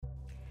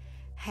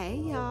Hey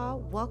y'all,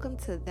 welcome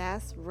to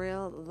That's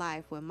Real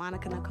Life with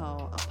Monica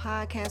Nicole, a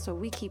podcast where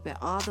we keep it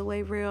all the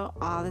way real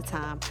all the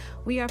time.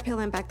 We are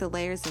peeling back the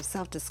layers of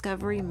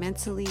self-discovery,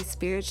 mentally,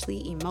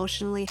 spiritually,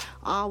 emotionally,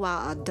 all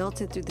while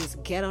adulting through this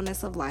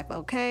ghetto-ness of life,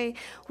 okay?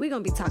 We're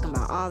going to be talking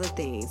about all the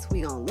things.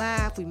 We're going to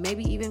laugh, we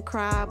maybe even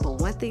cry,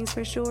 but one thing's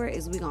for sure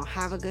is we're going to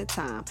have a good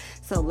time.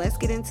 So let's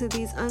get into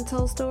these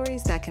untold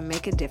stories that can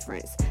make a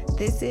difference.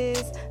 This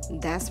is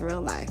That's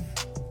Real Life.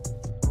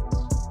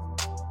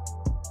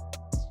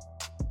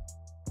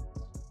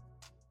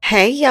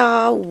 Hey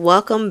y'all,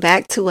 welcome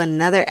back to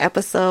another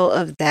episode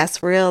of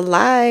That's Real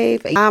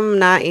Life. I'm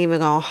not even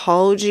gonna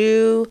hold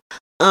you.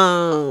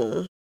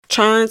 Trying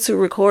to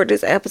record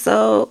this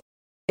episode,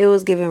 it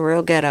was giving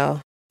real ghetto.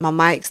 My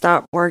mic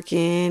stopped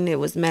working, it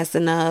was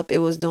messing up, it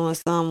was doing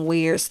some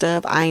weird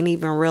stuff. I didn't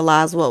even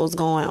realize what was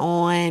going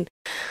on.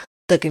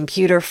 The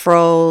computer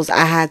froze.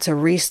 I had to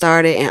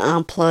restart it and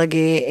unplug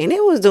it, and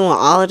it was doing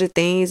all of the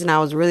things, and I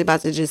was really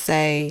about to just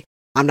say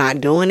I'm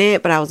not doing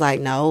it, but I was like,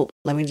 no,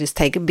 let me just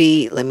take a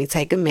beat. Let me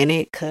take a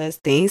minute because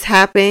things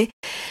happen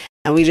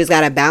and we just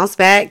got to bounce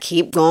back,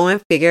 keep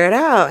going, figure it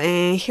out.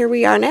 And here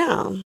we are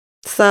now.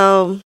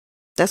 So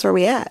that's where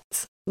we at.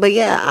 But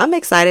yeah, I'm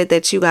excited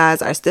that you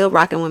guys are still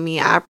rocking with me.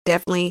 I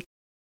definitely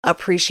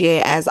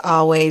appreciate, as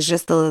always,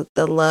 just the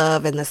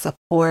love and the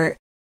support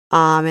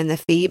and the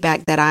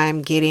feedback that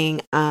I'm getting.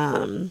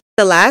 The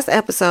last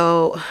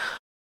episode,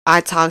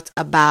 I talked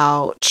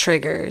about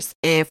triggers,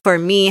 and for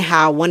me,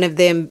 how one of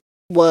them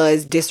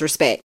was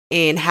disrespect,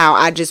 and how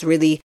I just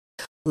really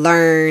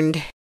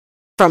learned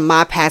from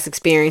my past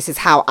experiences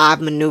how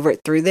I've maneuvered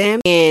through them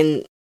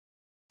and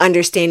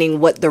understanding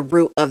what the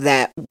root of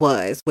that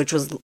was, which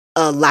was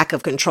a lack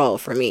of control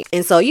for me.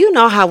 And so you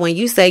know how when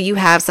you say you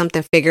have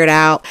something figured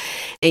out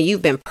and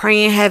you've been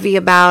praying heavy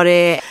about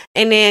it,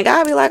 and then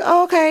God be like,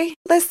 oh, okay,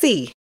 let's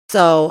see.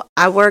 So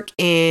I work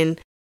in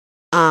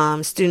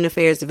student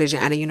affairs division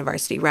at a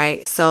university,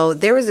 right? So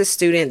there was a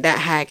student that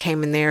had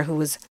came in there who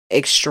was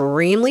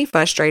extremely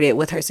frustrated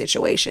with her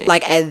situation.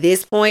 Like at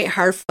this point,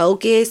 her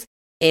focus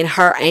and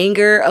her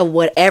anger of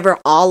whatever,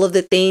 all of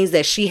the things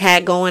that she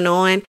had going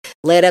on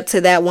led up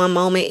to that one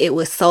moment, it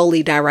was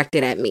solely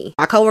directed at me.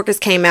 My coworkers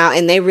came out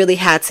and they really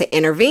had to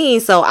intervene.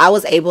 So I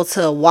was able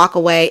to walk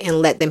away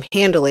and let them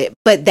handle it.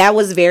 But that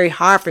was very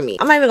hard for me.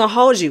 I'm not even gonna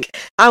hold you.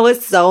 I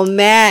was so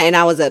mad and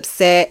I was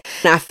upset.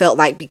 And I felt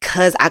like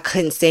because I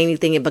couldn't say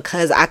anything and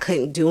because I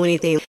couldn't do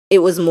anything, it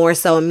was more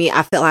so me.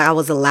 I felt like I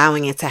was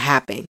allowing it to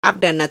happen. I've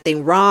done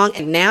nothing wrong.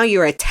 And now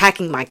you're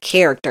attacking my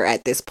character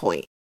at this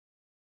point.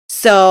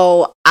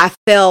 So I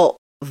felt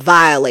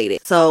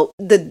violated. So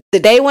the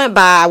day went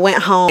by, I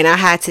went home and I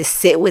had to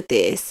sit with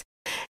this.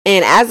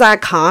 And as I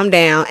calmed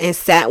down and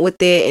sat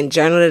with it and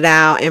journaled it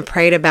out and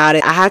prayed about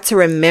it, I had to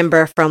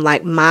remember from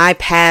like my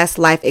past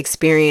life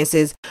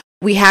experiences,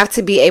 we have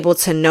to be able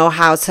to know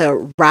how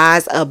to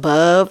rise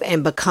above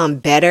and become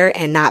better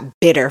and not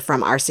bitter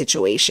from our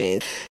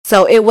situation.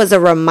 So it was a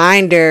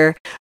reminder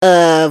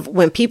of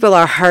when people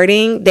are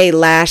hurting, they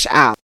lash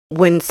out.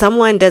 When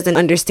someone doesn't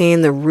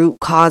understand the root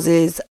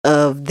causes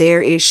of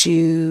their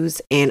issues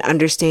and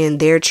understand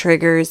their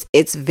triggers,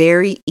 it's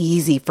very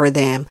easy for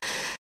them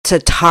to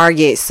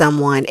target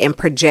someone and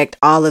project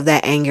all of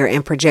that anger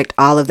and project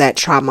all of that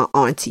trauma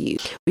onto you.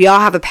 We all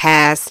have a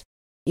past,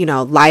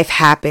 life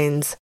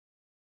happens,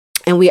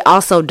 and we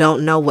also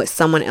don't know what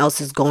someone else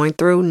is going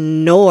through,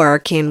 nor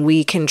can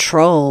we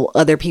control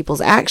other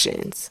people's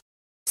actions.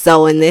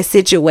 So in this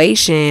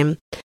situation,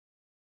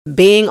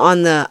 being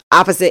on the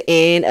opposite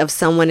end of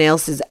someone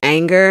else's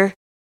anger,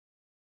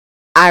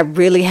 I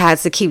really had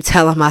to keep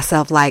telling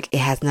myself, like, it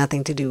has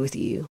nothing to do with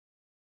you.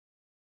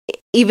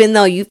 Even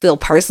though you feel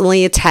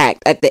personally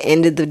attacked at the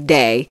end of the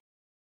day,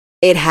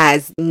 it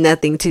has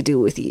nothing to do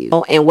with you.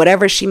 And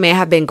whatever she may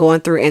have been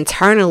going through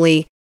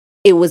internally,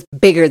 it was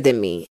bigger than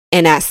me.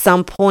 And at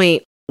some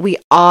point, we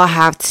all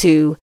have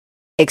to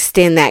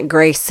extend that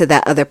grace to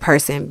that other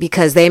person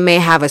because they may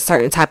have a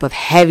certain type of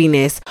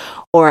heaviness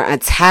or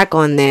attack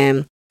on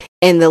them.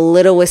 And the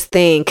littlest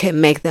thing can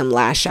make them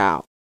lash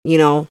out.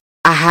 I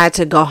had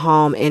to go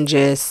home and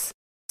just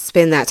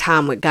spend that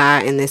time with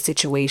God in this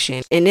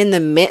situation. And in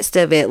the midst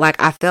of it,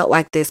 like I felt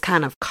like this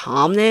kind of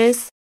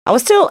calmness.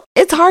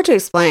 It's hard to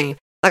explain.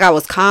 Like I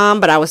was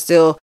calm, but I was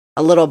still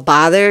a little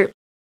bothered.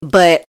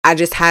 But I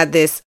just had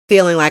this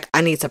feeling like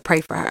I need to pray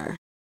for her.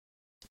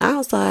 I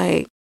was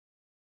like,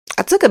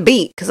 I took a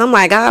beat because I'm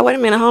like, God, wait a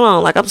minute, hold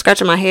on. Like I'm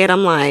scratching my head.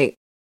 I'm like,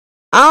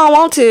 I don't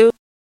want to.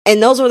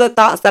 And those were the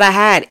thoughts that I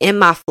had in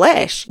my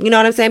flesh. You know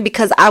what I'm saying?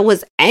 Because I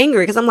was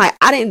angry because I'm like,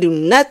 I didn't do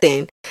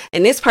nothing.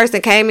 And this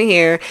person came in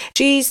here.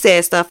 She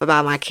said stuff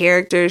about my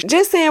character,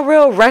 just saying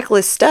real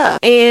reckless stuff.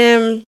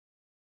 And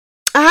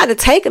I had to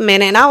take a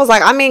minute and I was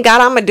like,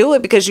 God, I'm going to do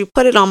it because you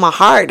put it on my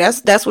heart.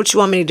 That's what you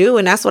want me to do.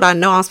 And that's what I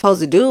know I'm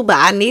supposed to do. But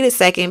I need a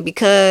second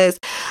because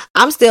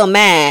I'm still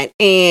mad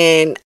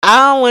and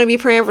I don't want to be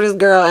praying for this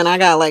girl. And I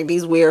got like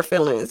these weird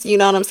feelings. You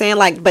know what I'm saying?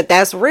 Like, but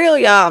that's real,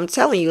 y'all. I'm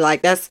telling you,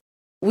 like, that's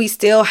we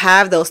still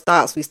have those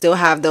thoughts. We still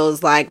have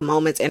those like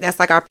moments. And that's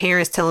like our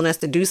parents telling us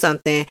to do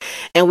something.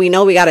 And we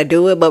know we got to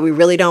do it, but we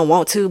really don't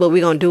want to, but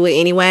we're going to do it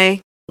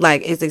anyway.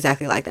 Like, it's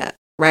exactly like that.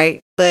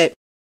 Right. But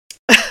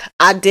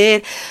I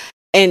did,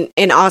 and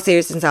in all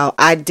seriousness,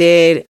 I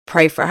did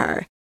pray for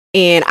her.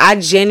 And I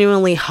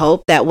genuinely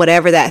hope that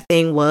whatever that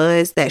thing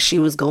was that she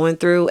was going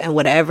through and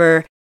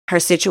whatever her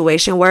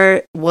situation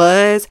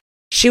was,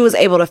 she was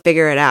able to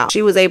figure it out.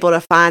 She was able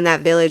to find that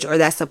village or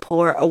that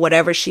support or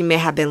whatever she may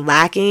have been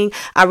lacking.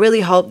 I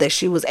really hope that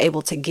she was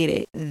able to get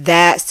it.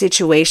 That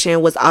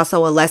situation was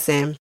also a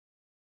lesson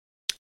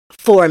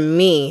for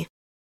me,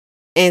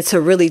 and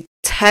to really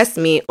test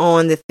me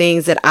on the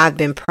things that I've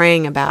been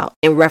praying about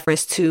in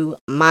reference to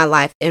my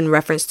life, in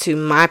reference to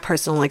my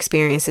personal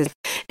experiences,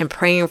 and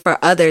praying for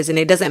others. And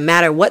it doesn't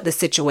matter what the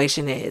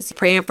situation is,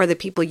 praying for the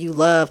people you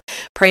love,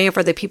 praying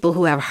for the people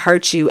who have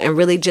hurt you, and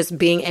really just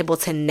being able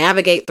to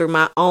navigate through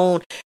my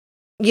own,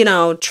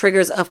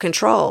 triggers of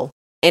control.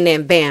 And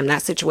then bam,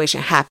 that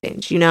situation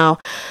happens.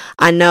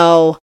 I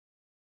know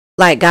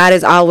like God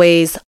is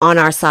always on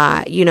our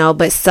side,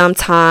 but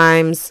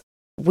sometimes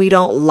we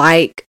don't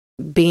like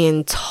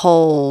being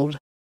told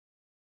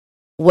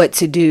what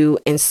to do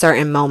in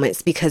certain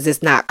moments because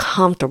it's not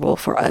comfortable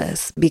for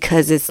us,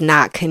 because it's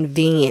not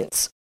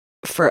convenient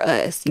for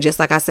us. Just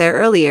like I said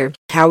earlier,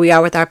 how we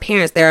are with our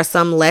parents, there are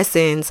some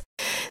lessons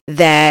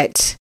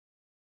that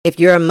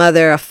if you're a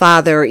mother, a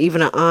father, or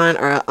even an aunt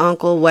or an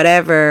uncle,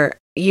 whatever,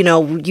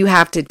 you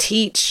have to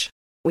teach.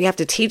 We have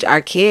to teach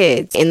our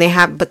kids,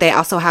 but they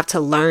also have to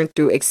learn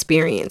through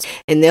experience.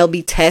 And there'll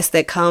be tests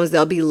that comes,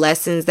 there'll be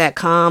lessons that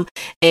come,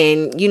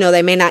 and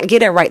they may not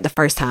get it right the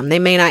first time. They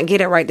may not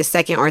get it right the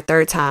second or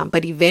third time,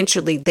 but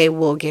eventually they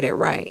will get it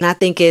right. And I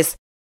think it's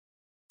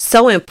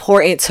so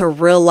important to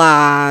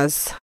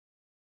realize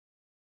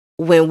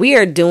when we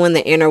are doing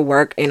the inner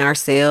work in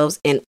ourselves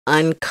and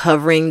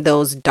uncovering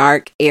those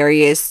dark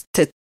areas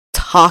to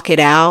talk it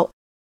out,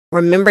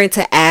 remembering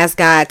to ask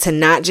God to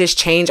not just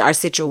change our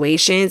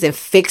situations and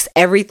fix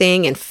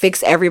everything and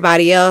fix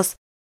everybody else,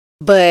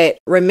 but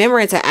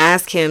remembering to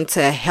ask Him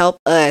to help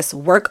us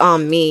work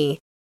on me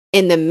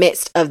in the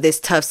midst of this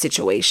tough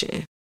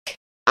situation.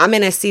 I'm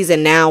in a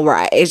season now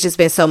where it's just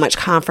been so much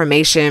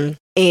confirmation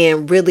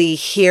and really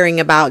hearing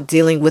about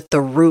dealing with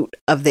the root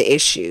of the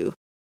issue,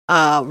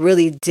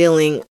 really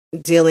dealing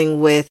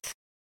with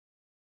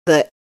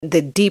the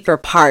deeper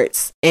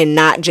parts and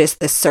not just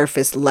the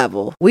surface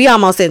level. We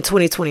almost in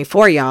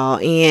 2024, y'all.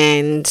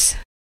 And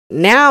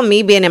now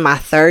me being in my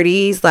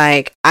 30s,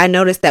 like I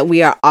noticed that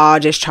we are all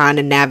just trying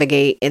to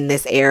navigate in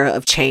this era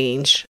of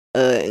change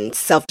and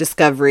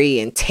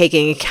self-discovery and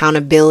taking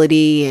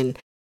accountability. And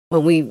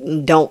when we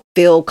don't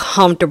feel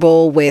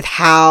comfortable with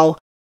how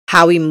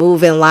we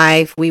move in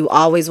life, we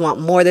always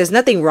want more. There's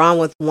nothing wrong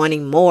with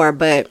wanting more,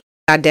 but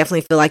I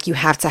definitely feel like you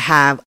have to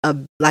have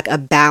a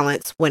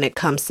balance when it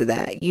comes to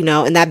that,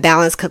 and that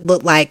balance could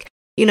look like,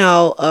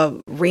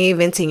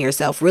 reinventing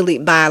yourself really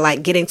by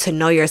like getting to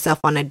know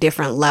yourself on a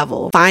different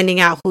level, finding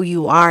out who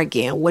you are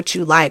again, what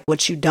you like,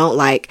 what you don't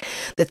like,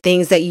 the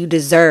things that you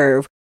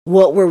deserve,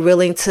 what we're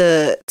willing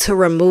to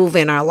remove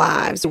in our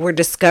lives. We're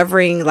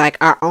discovering like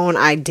our own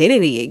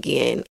identity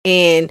again.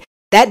 And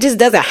that just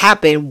doesn't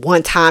happen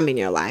one time in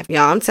your life.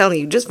 Y'all, I'm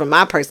telling you, just from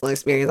my personal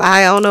experience,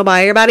 I don't know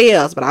about everybody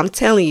else, but I'm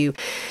telling you,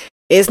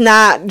 it's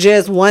not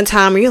just one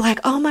time where you're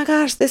like, oh my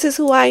gosh, this is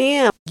who I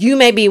am. You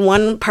may be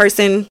one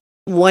person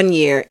 1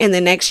 year, and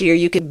the next year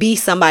you could be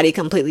somebody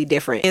completely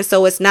different. And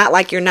so it's not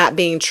like you're not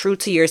being true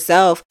to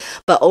yourself,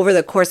 but over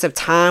the course of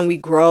time, we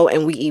grow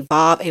and we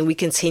evolve and we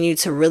continue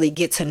to really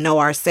get to know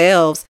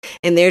ourselves.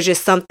 And there's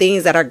just some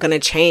things that are going to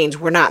change.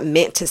 We're not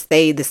meant to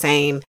stay the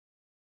same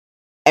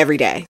every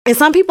day. And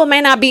some people may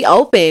not be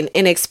open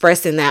in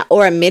expressing that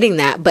or admitting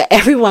that, but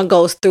everyone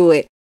goes through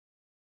it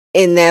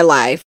in their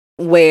life,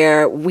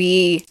 where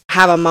we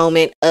have a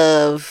moment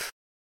of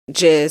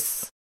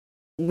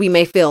we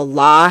may feel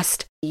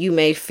lost. You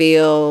may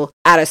feel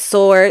out of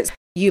sorts.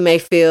 You may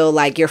feel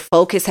like your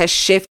focus has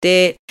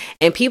shifted,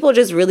 and people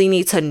just really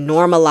need to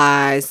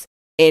normalize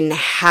in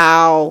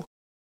how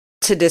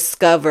to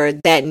discover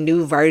that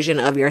new version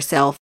of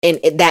yourself and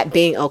that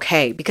being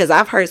okay. Because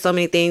I've heard so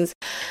many things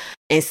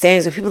and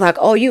sayings where people are like,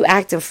 oh, you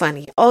acting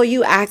funny. Oh,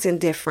 you acting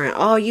different.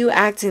 Oh, you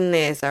acting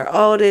this, or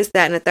oh, this,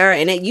 that, and the third.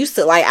 And I used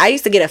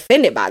to get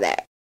offended by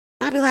that.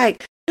 I'd be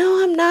like,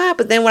 no, I'm not.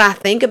 But then when I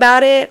think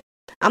about it,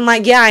 I'm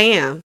like, yeah, I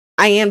am.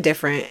 I am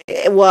different.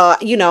 Well,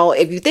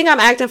 if you think I'm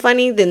acting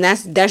funny, then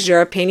that's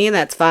your opinion.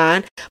 That's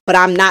fine. But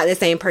I'm not the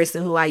same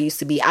person who I used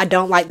to be. I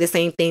don't like the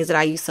same things that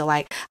I used to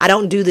like. I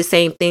don't do the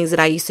same things that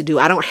I used to do.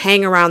 I don't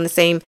hang around the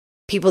same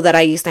people that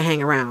I used to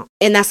hang around.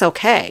 And that's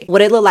okay.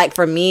 What it looked like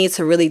for me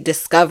to really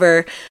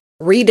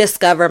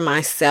rediscover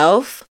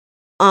myself,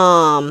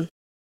 I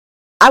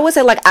would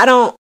say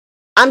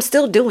I'm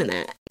still doing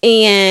that.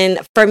 And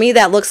for me,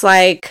 that looks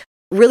like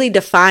really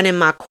defining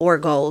my core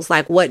goals,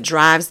 like what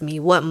drives me,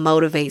 what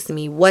motivates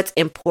me, what's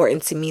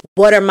important to me,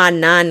 what are my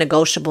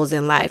non-negotiables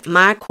in life.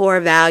 My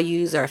core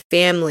values are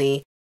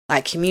family,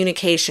 like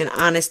communication,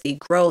 honesty,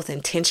 growth,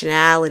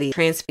 intentionality,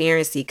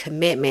 transparency,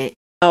 commitment,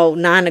 Oh,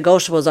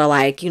 non-negotiables are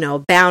like,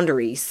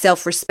 boundaries,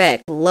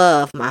 self-respect,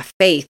 love, my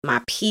faith,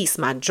 my peace,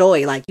 my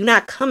joy. Like, you're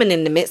not coming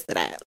in the midst of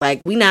that.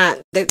 Like,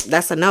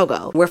 that's a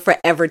no-go. We're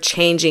forever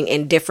changing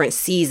in different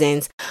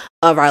seasons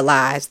of our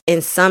lives.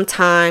 And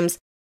sometimes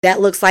that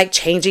looks like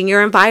changing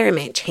your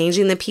environment,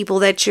 changing the people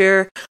that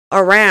you're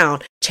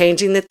around,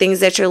 changing the things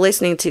that you're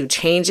listening to,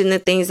 changing the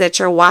things that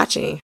you're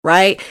watching,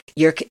 right?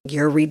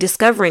 You're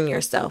rediscovering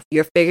yourself.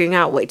 You're figuring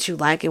out what you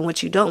like and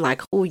what you don't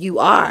like, who you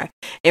are,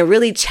 and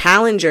really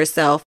challenge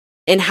yourself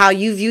in how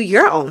you view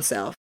your own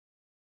self.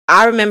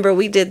 I remember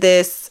we did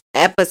this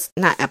I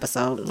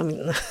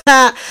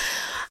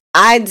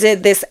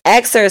did this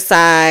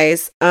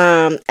exercise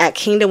at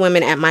Kingdom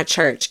Women at my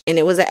church, and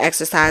it was an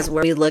exercise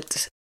where we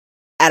looked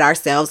at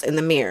ourselves in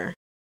the mirror.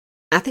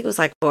 I think it was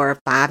like for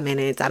 5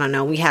 minutes. I don't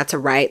know. We had to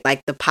write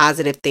like the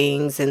positive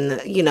things and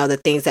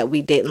the things that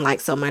we didn't like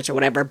so much or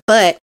whatever.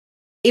 But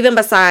even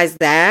besides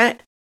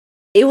that,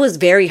 it was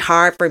very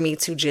hard for me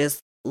to just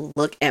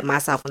look at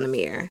myself in the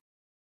mirror.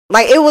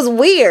 Like, it was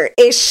weird.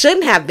 It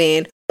shouldn't have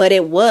been, but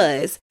it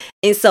was.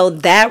 And so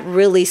that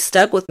really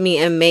stuck with me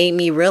and made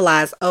me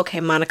realize, okay,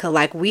 Monica,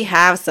 like, we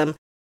have some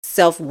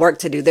self-work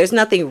to do. There's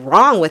nothing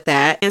wrong with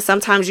that. And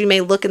sometimes you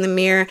may look in the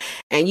mirror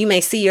and you may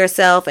see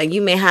yourself and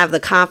you may have the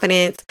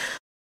confidence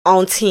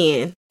on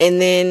 10.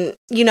 And then,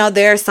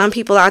 there are some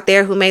people out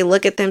there who may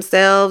look at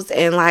themselves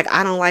and like,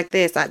 I don't like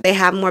this. They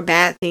have more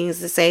bad things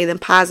to say than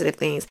positive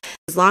things.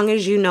 As long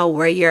as you know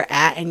where you're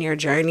at in your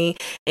journey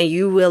and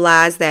you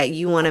realize that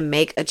you want to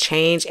make a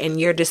change and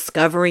you're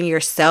discovering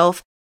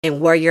yourself and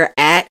where you're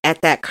at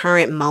that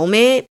current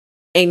moment,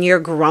 and you're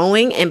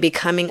growing and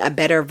becoming a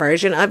better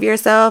version of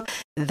yourself,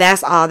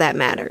 that's all that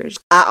matters.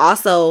 I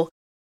also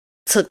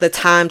took the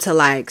time to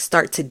like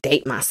start to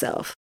date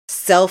myself,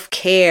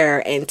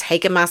 self-care, and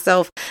taking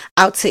myself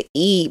out to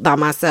eat by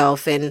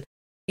myself and,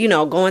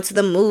 going to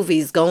the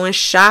movies, going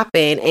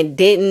shopping, and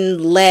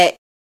didn't let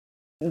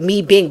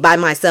me being by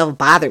myself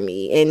bother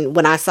me. And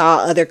when I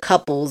saw other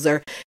couples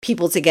or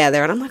people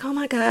together and I'm like, oh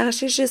my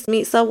gosh, it's just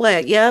me. So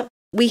what? Yep,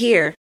 we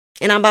here.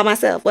 And I'm by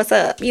myself. What's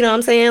up? You know what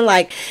I'm saying?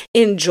 Like,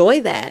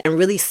 enjoy that and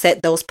really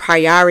set those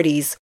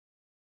priorities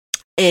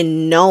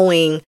and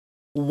knowing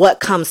what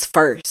comes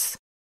first.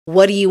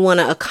 What do you want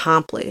to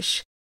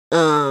accomplish?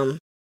 And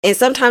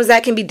sometimes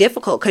that can be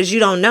difficult because you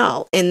don't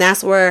know. And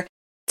that's where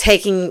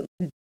taking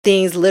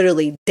things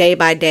literally day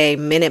by day,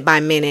 minute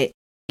by minute,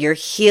 you're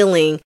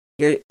healing,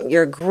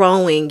 you're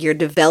growing, you're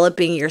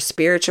developing your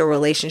spiritual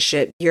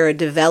relationship, you're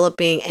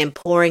developing and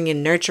pouring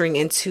and nurturing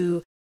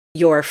into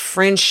your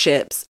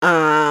friendships,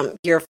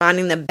 you're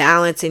finding the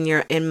balance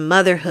in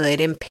motherhood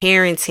and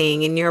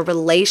parenting and your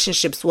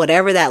relationships,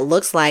 whatever that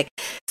looks like.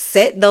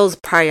 Set those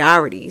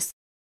priorities,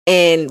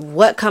 and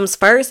what comes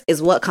first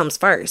is what comes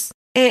first.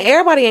 And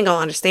everybody ain't gonna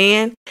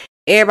understand.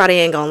 Everybody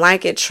ain't gonna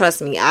like it.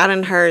 Trust me, I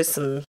done heard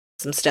some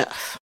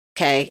stuff.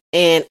 Okay,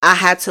 and I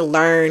had to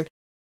learn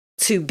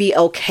to be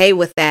okay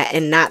with that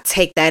and not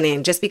take that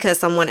in just because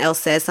someone else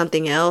says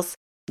something else.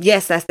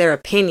 Yes, that's their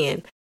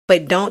opinion.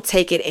 But don't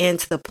take it in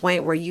to the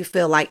point where you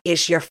feel like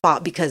it's your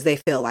fault because they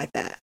feel like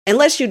that.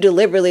 Unless you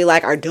deliberately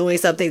like are doing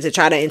something to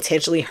try to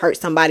intentionally hurt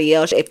somebody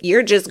else. If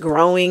you're just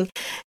growing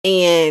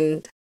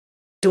and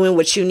doing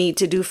what you need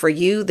to do for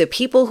you, the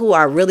people who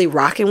are really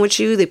rocking with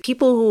you, the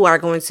people who are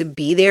going to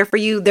be there for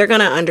you, they're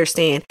going to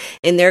understand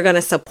and they're going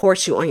to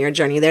support you on your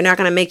journey. They're not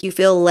going to make you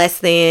feel less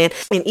than.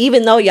 And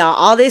even though y'all,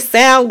 all this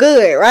sound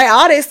good, right?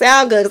 All this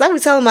sound good. Because I be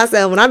telling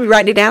myself when I be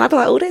writing it down, I be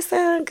like, oh, this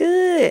sound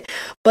good.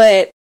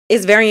 But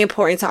it's very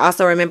important to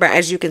also remember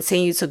as you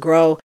continue to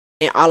grow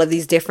in all of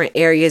these different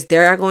areas,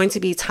 there are going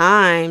to be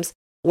times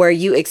where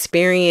you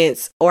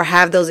experience or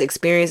have those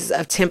experiences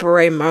of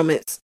temporary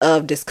moments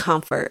of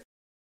discomfort.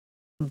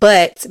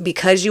 But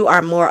because you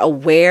are more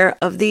aware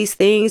of these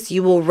things,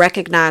 you will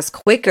recognize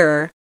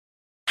quicker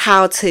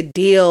how to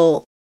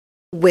deal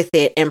with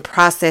it and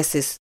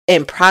process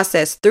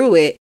through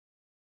it.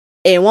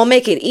 It won't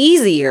make it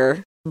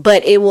easier,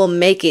 but it will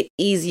make it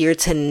easier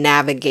to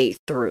navigate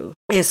through.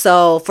 And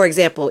so, for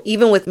example,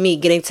 even with me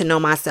getting to know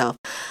myself,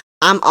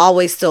 I'm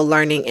always still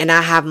learning, and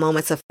I have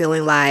moments of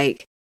feeling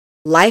like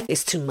life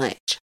is too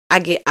much.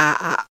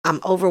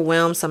 I'm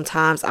overwhelmed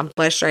sometimes. I'm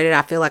frustrated.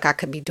 I feel like I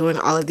could be doing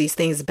all of these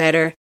things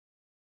better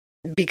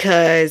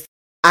because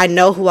I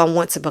know who I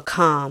want to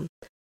become.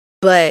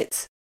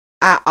 But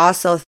I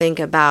also think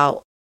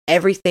about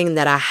everything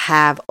that I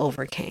have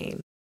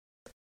overcame.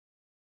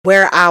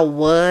 Where I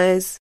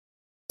was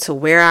to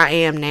where I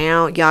am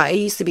now, y'all, it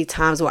used to be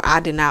times where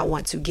I did not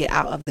want to get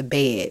out of the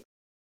bed.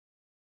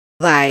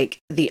 Like,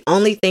 the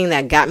only thing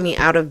that got me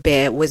out of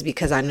bed was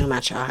because I knew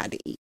my child had to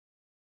eat.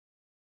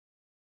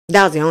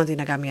 That was the only thing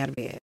that got me out of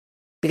bed.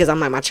 Because I'm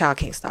like, my child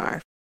can't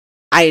starve.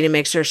 I need to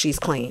make sure she's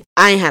clean.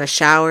 I ain't had a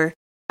shower.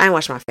 I ain't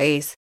washed my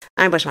face.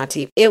 I ain't brushed my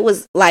teeth. It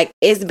was like,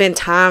 it's been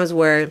times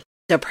where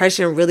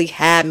depression really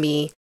had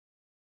me.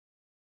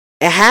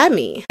 It had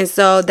me. And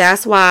so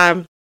that's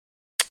why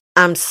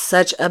I'm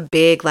such a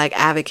big like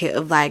advocate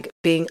of like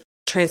being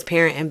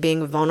transparent and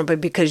being vulnerable,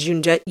 because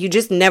you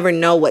just never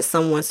know what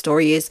someone's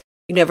story is.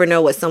 You never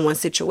know what someone's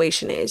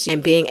situation is.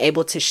 And being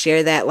able to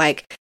share that,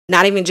 like,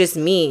 not even just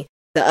me,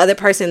 the other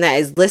person that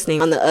is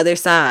listening on the other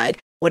side,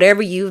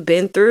 whatever you've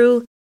been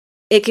through,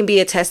 it can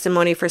be a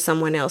testimony for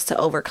someone else to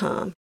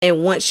overcome.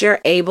 And once you're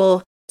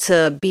able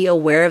to be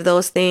aware of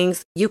those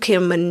things, you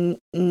can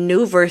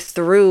maneuver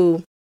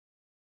through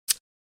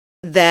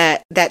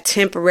that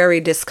temporary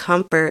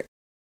discomfort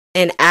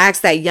and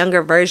ask that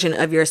younger version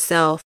of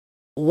yourself,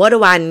 what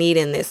do I need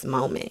in this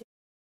moment?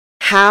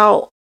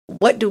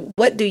 What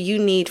do you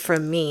need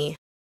from me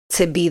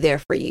to be there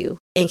for you,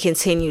 and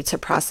continue to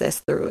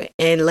process through it,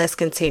 and let's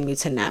continue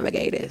to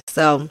navigate it.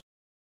 So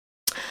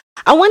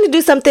I want to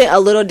do something a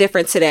little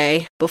different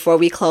today before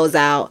we close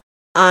out.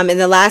 In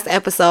the last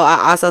episode,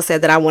 I also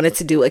said that I wanted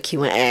to do a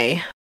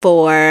Q&A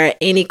for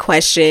any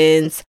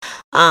questions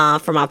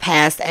from my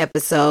past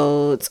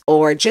episodes,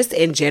 or just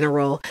in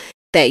general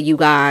that you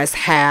guys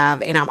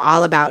have. And I'm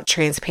all about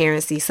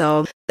transparency.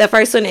 So the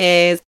first one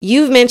is,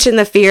 you've mentioned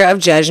the fear of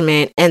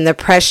judgment and the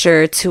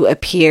pressure to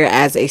appear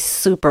as a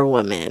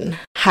superwoman.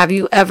 Have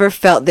you ever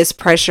felt this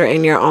pressure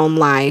in your own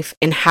life,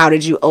 and how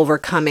did you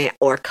overcome it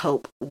or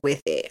cope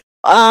with it?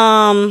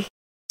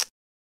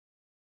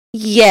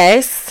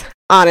 Yes,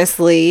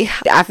 honestly,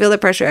 I feel the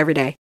pressure every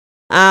day.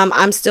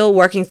 I'm still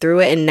working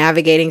through it and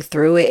navigating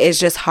through it. It's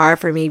just hard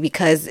for me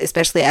because,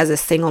 especially as a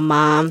single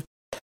mom,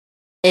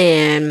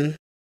 and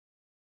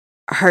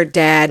her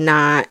dad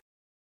not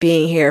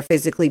being here,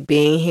 physically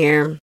being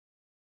here,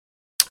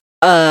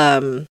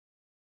 I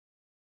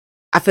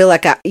feel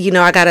like I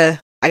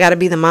gotta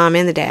be the mom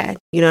and the dad.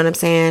 You know what I'm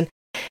saying?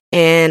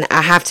 And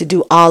I have to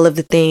do all of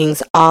the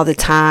things all the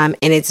time,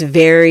 and it's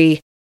very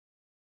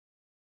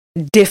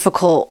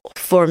difficult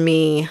for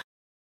me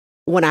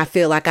when I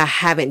feel like I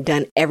haven't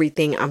done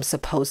everything I'm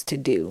supposed to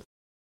do.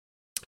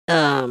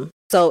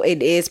 So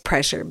it is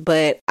pressure,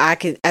 but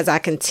as I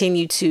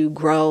continue to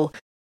grow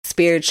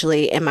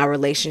spiritually in my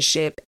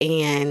relationship,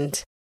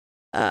 and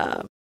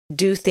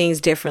do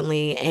things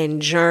differently,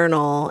 and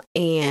journal,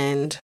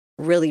 and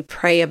really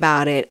pray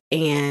about it,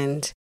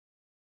 and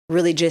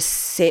really just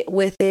sit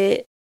with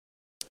it,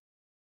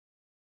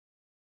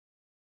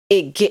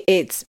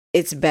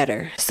 it's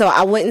better. So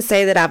I wouldn't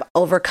say that I've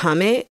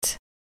overcome it.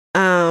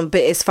 But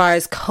as far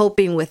as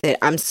coping with it,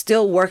 I'm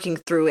still working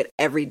through it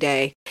every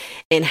day,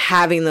 and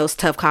having those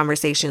tough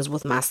conversations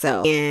with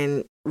myself,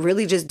 and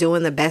really just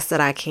doing the best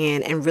that I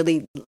can, and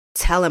really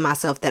telling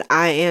myself that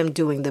I am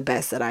doing the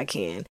best that I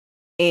can.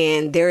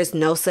 And there is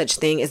no such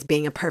thing as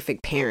being a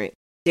perfect parent.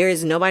 There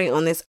is nobody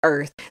on this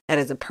earth that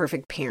is a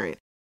perfect parent.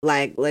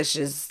 Like, let's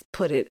just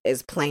put it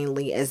as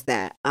plainly as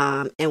that.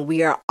 And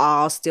we are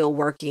all still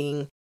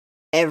working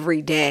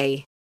every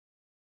day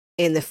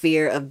in the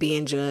fear of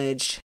being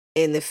judged,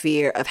 in the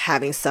fear of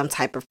having some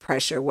type of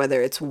pressure,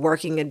 whether it's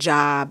working a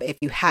job, if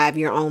you have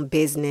your own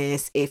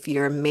business, if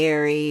you're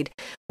married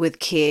with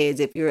kids,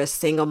 if you're a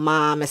single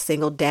mom, a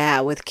single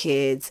dad with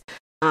kids.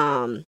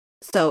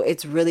 So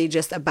it's really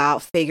just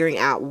about figuring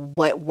out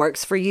what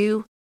works for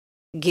you,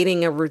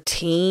 getting a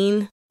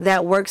routine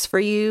that works for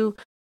you,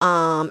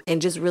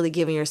 and just really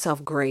giving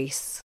yourself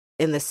grace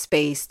in the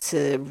space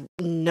to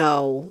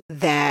know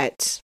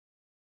that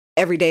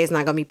every day is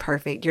not going to be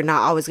perfect. You're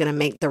not always going to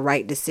make the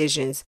right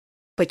decisions,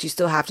 but you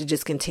still have to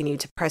just continue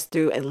to press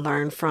through and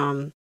learn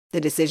from the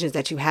decisions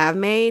that you have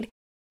made,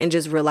 and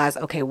just realize,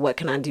 okay, what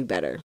can I do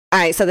better? All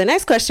right. So the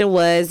next question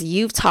was,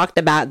 you've talked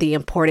about the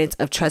importance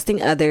of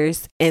trusting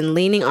others and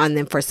leaning on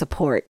them for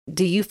support.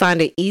 Do you find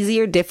it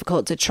easy or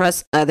difficult to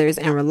trust others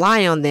and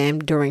rely on them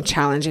during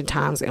challenging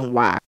times, and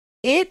why?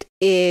 It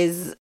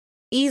is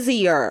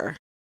easier,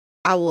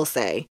 I will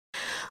say,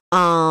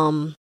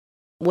 when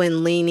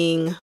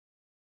leaning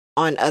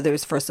on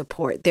others for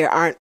support. There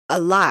aren't a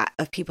lot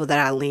of people that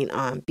I lean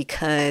on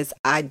because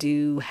I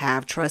do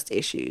have trust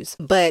issues.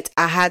 But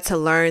I had to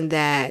learn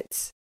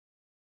that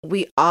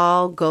we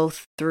all go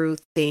through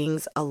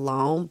things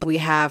alone. We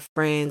have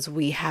friends,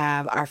 we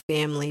have our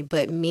family,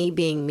 but me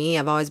being me,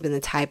 I've always been the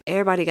type,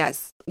 everybody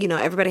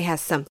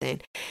has something.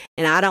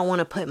 And I don't want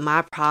to put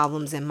my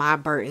problems and my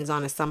burdens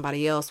onto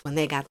somebody else when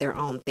they got their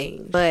own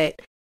thing. But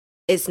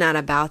it's not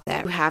about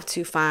that. You have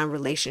to find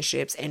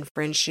relationships and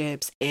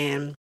friendships,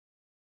 and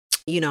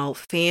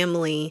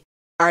family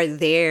are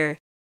there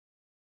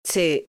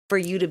for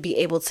you to be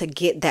able to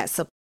get that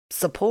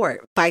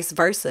support, vice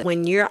versa.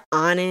 When you're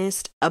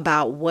honest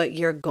about what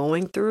you're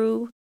going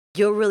through,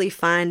 you'll really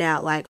find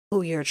out like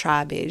who your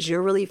tribe is.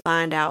 You'll really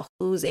find out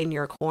who's in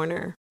your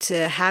corner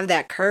to have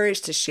that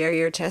courage to share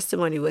your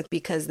testimony with,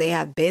 because they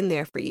have been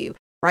there for you,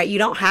 right? You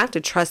don't have to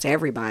trust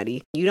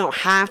everybody. You don't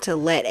have to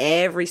let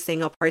every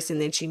single person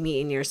that you meet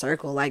in your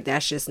circle, like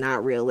that's just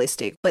not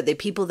realistic. But the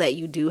people that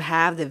you do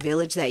have, the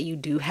village that you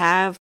do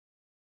have,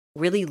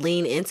 really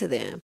lean into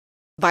them.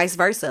 Vice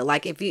versa.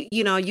 Like if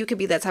you could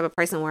be that type of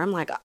person where I'm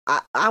like,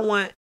 I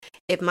want,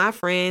 if my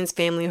friends,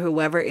 family,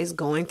 whoever is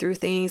going through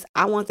things,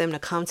 I want them to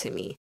come to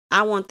me.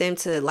 I want them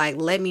to like,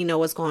 let me know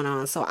what's going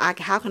on. So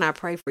how can I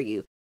pray for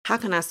you? How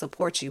can I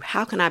support you?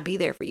 How can I be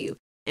there for you?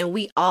 And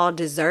we all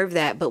deserve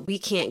that, but we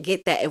can't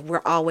get that if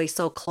we're always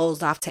so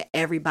closed off to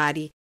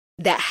everybody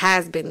that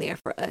has been there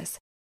for us.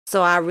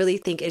 So I really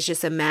think it's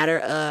just a matter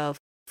of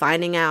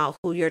finding out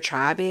who your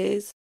tribe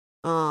is,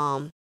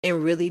 and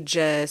really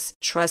just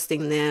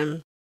trusting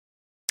them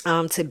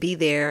to be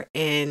there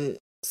and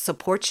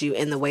support you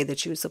in the way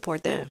that you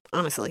support them,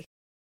 honestly.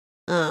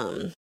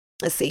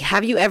 Let's see.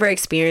 Have you ever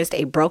experienced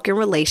a broken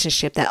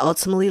relationship that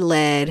ultimately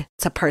led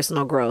to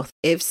personal growth?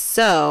 If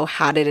so,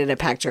 how did it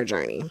impact your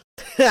journey?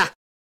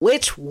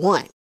 Which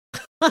one?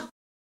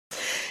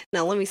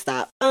 Now let me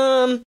stop.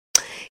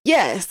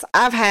 Yes,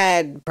 I've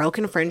had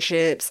broken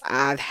friendships.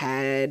 I've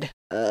had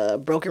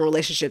broken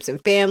relationships in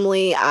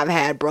family. I've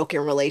had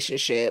broken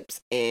relationships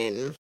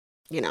in,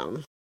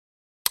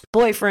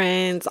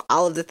 boyfriends,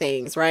 all of the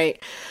things, right?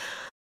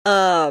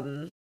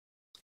 It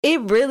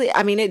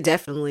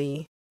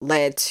definitely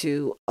led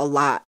to a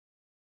lot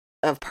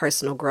of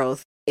personal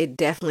growth. It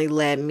definitely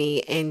led me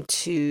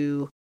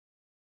into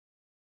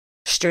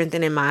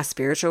strengthening my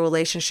spiritual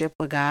relationship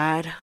with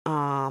God,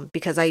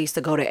 because I used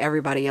to go to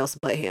everybody else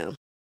but him.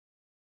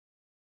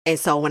 And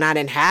so when I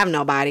didn't have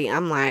nobody,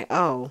 I'm like,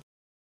 oh,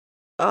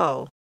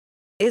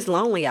 it's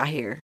lonely out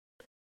here.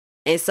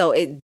 And so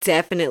it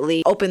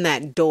definitely opened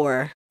that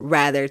door,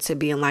 rather, to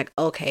being like,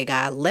 okay,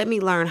 God, let me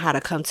learn how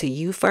to come to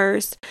you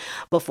first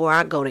before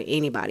I go to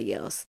anybody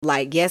else.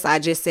 Like, yes, I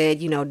just said,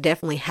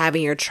 definitely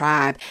having your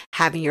tribe,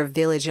 having your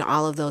village and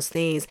all of those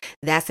things,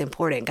 that's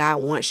important.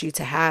 God wants you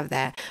to have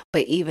that.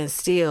 But even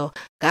still,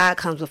 God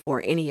comes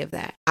before any of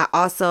that. I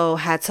also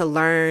had to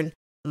learn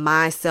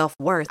my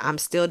self-worth. I'm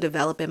still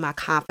developing my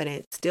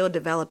confidence, still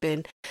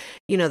developing,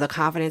 the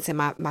confidence in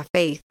my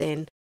faith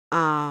and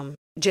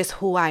just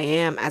who I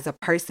am as a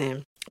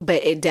person.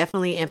 But it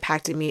definitely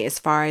impacted me as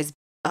far as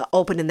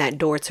opening that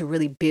door to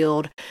really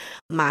build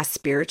my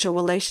spiritual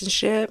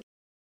relationship.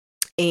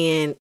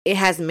 And it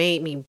has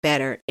made me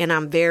better. And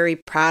I'm very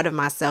proud of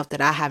myself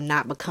that I have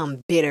not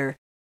become bitter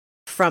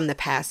from the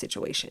past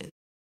situation.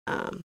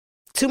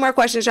 2 more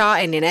questions, y'all,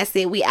 and then that's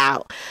it. We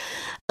out.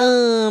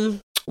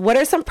 What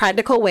are some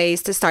practical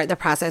ways to start the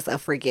process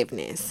of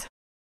forgiveness?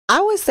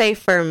 I would say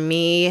for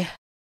me,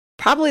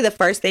 probably the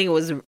first thing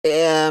was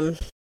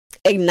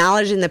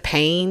acknowledging the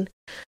pain.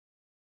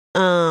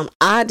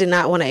 I did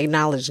not want to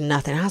acknowledge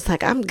nothing. I was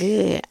like, I'm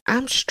good.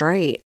 I'm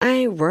straight. I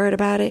ain't worried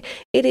about it.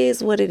 It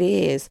is what it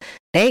is.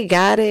 They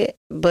got it.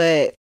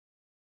 But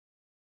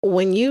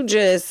when you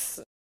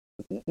just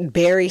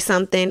bury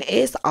something,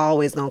 it's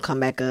always going to come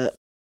back up.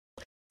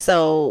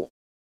 So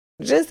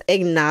just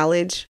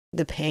acknowledge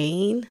the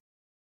pain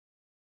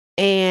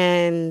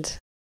and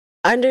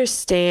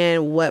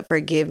understand what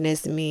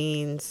forgiveness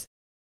means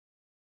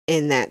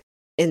in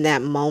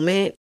that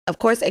moment. Of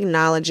course,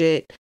 acknowledge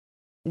it,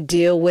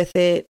 deal with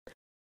it,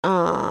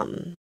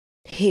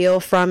 heal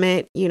from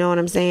it, you know what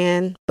I'm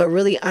saying? But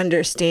really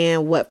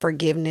understand what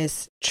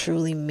forgiveness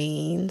truly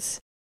means.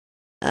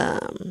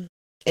 And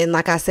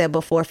like I said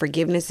before,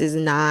 forgiveness is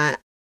not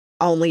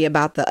only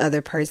about the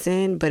other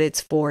person, but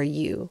it's for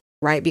you,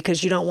 right?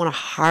 Because you don't want to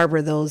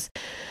harbor those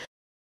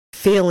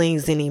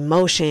feelings and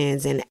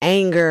emotions and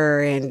anger,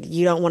 and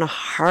you don't want to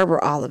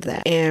harbor all of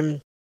that.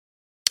 And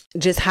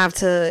just have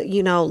to,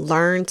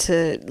 learn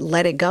to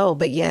let it go.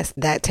 But yes,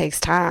 that takes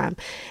time.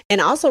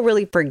 And also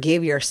really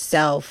forgive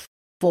yourself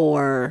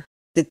for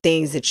the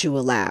things that you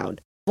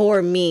allowed.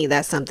 For me,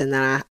 that's something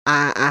that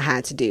I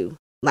had to do.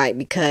 Like,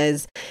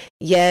 because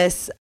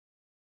yes,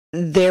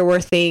 there were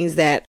things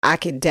that I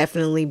could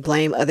definitely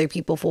blame other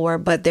people for,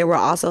 but there were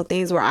also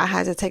things where I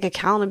had to take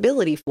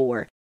accountability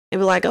for and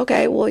be like,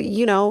 okay, well,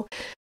 you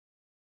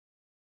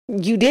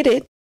did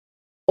it,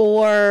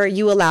 or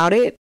you allowed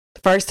it.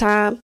 First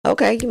time,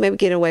 okay, you maybe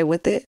get away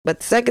with it. But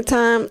the second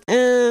time,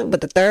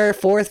 but the third,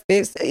 fourth,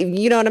 fifth,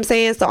 you know what I'm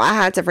saying? So I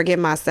had to forgive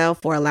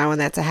myself for allowing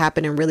that to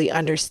happen and really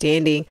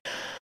understanding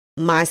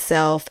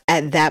myself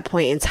at that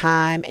point in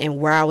time and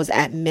where I was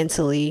at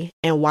mentally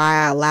and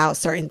why I allowed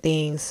certain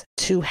things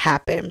to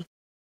happen,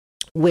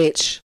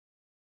 which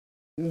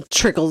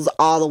trickles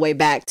all the way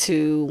back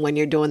to when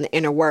you're doing the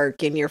inner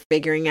work and you're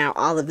figuring out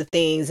all of the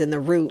things in the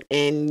root,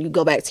 and you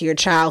go back to your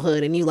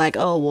childhood and you like,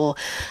 oh, well,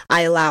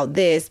 I allowed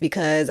this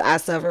because I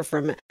suffer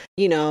from,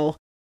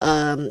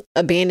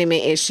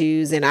 abandonment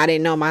issues and I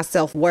didn't know my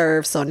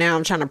self-worth. So now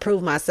I'm trying to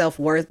prove my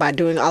self-worth by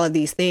doing all of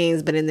these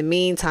things. But in the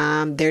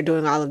meantime, they're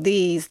doing all of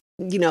these,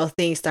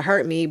 things to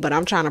hurt me. But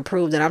I'm trying to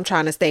prove that I'm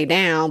trying to stay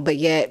down. But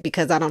yet,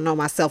 because I don't know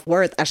my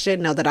self-worth, I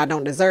should know that I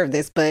don't deserve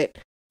this. But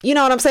you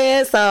know what I'm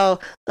saying? So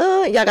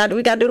we gotta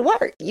do the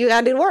work. You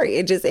gotta do the work.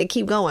 It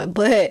keep going.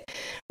 But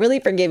really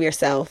forgive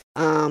yourself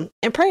and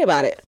pray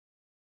about it.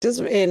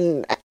 Just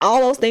in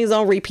all those things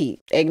on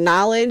repeat.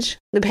 Acknowledge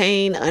the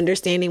pain,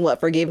 understanding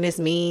what forgiveness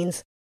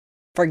means.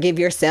 Forgive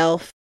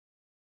yourself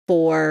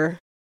for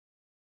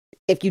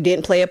if you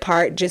didn't play a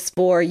part, just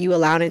for you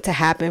allowing it to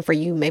happen, for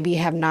you maybe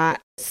have not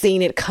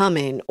seen it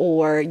coming,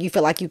 or you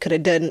feel like you could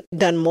have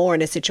done more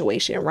in a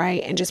situation,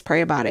 right? And just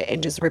pray about it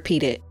and just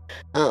repeat it.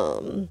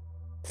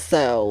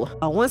 So,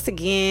 once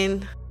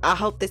again, I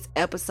hope this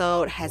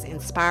episode has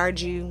inspired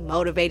you,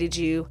 motivated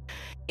you,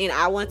 and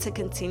I want to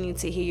continue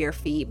to hear your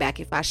feedback.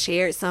 If I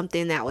shared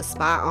something that was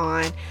spot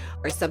on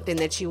or something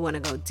that you want to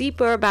go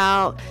deeper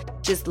about,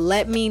 just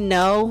let me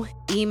know.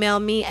 Email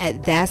me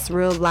at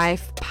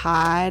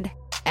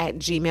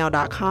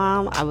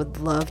that'sreallifepod@gmail.com. I would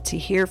love to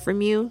hear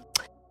from you.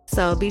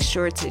 So be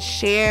sure to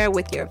share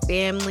with your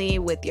family,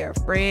 with your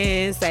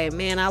friends. Say,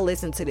 man, I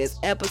listened to this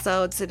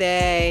episode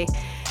today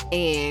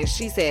and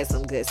she said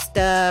some good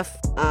stuff.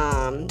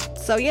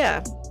 So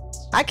yeah,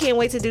 I can't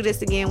wait to do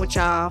this again with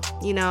y'all.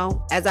 You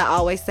know, as I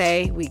always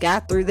say, we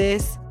got through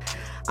this.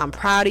 I'm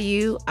proud of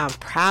you. I'm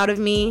proud of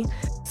me.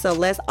 So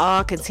let's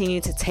all continue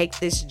to take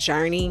this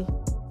journey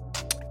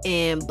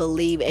and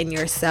believe in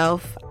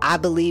yourself. I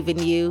believe in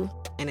you.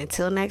 And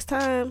until next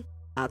time,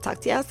 I'll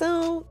talk to y'all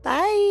soon.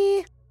 Bye.